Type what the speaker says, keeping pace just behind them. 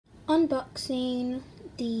unboxing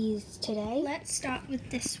these today. Let's start with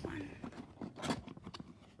this one.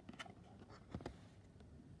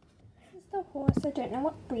 This is the horse. I don't know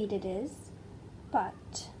what breed it is,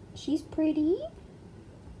 but she's pretty.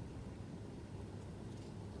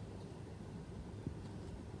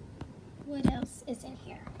 What else is in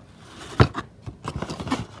here?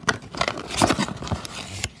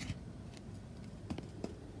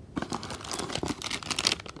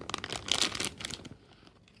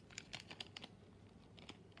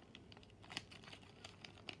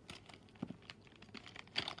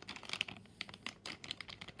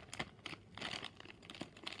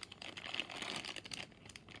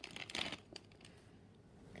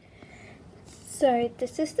 So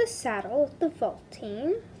this is the saddle of the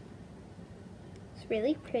vaulting. It's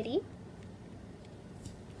really pretty.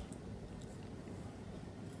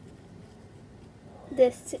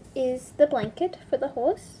 This is the blanket for the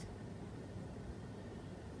horse.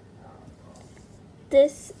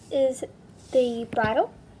 This is the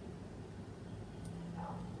bridle.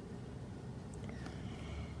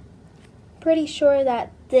 Pretty sure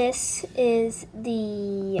that this is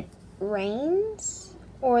the reins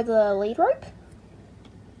or the lead rope.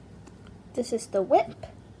 This is the whip.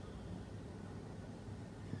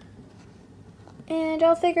 And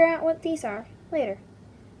I'll figure out what these are later.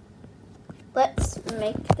 Let's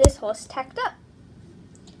make this horse tacked up.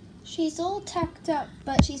 She's all tacked up,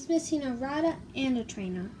 but she's missing a rider and a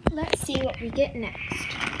trainer. Let's see what we get next.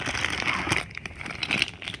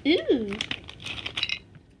 Ooh!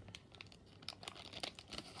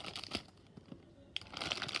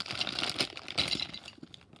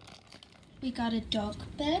 We got a dog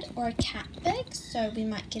bed or a cat bed, so we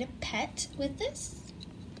might get a pet with this.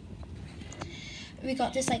 We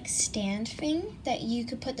got this like stand thing that you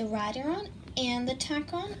could put the rider on and the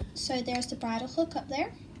tack on. So there's the bridle hook up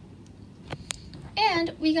there.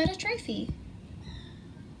 And we got a trophy.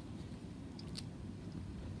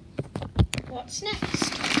 What's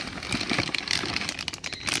next?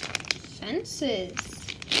 Fences.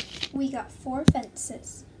 We got 4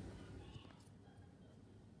 fences.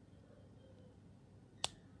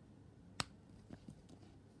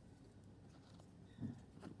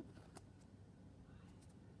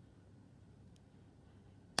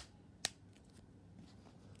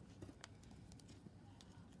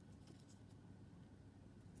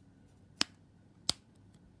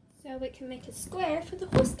 So we can make a square for the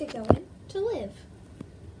horse to go in to live.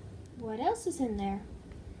 What else is in there?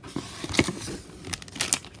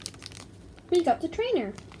 We got the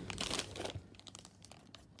trainer.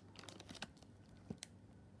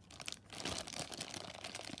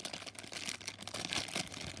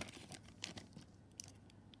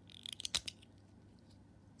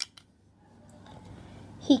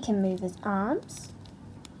 He can move his arms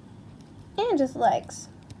and his legs.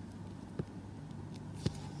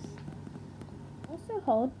 Also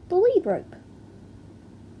hold the lead rope.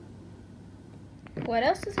 What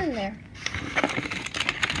else is in there?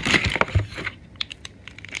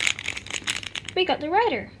 We got the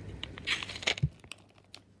rider.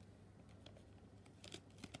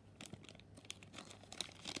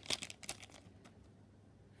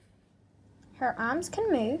 Her arms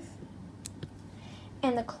can move,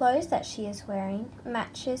 and the clothes that she is wearing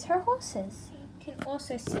matches her horse's. She can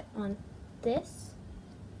also sit on this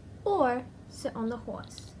or sit on the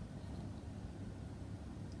horse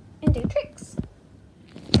and do tricks.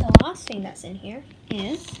 The last thing that's in here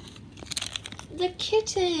is the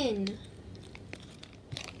kitten.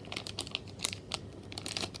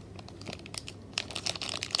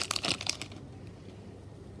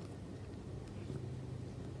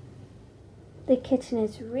 The kitten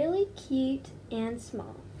is really cute and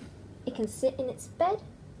small. It can sit in its bed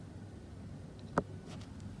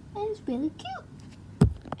and it's really cute.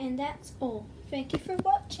 And that's all. Thank you for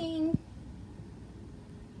watching.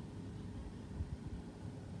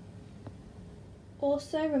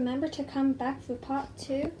 Also, remember to come back for part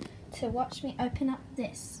 2 to watch me open up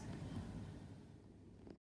this.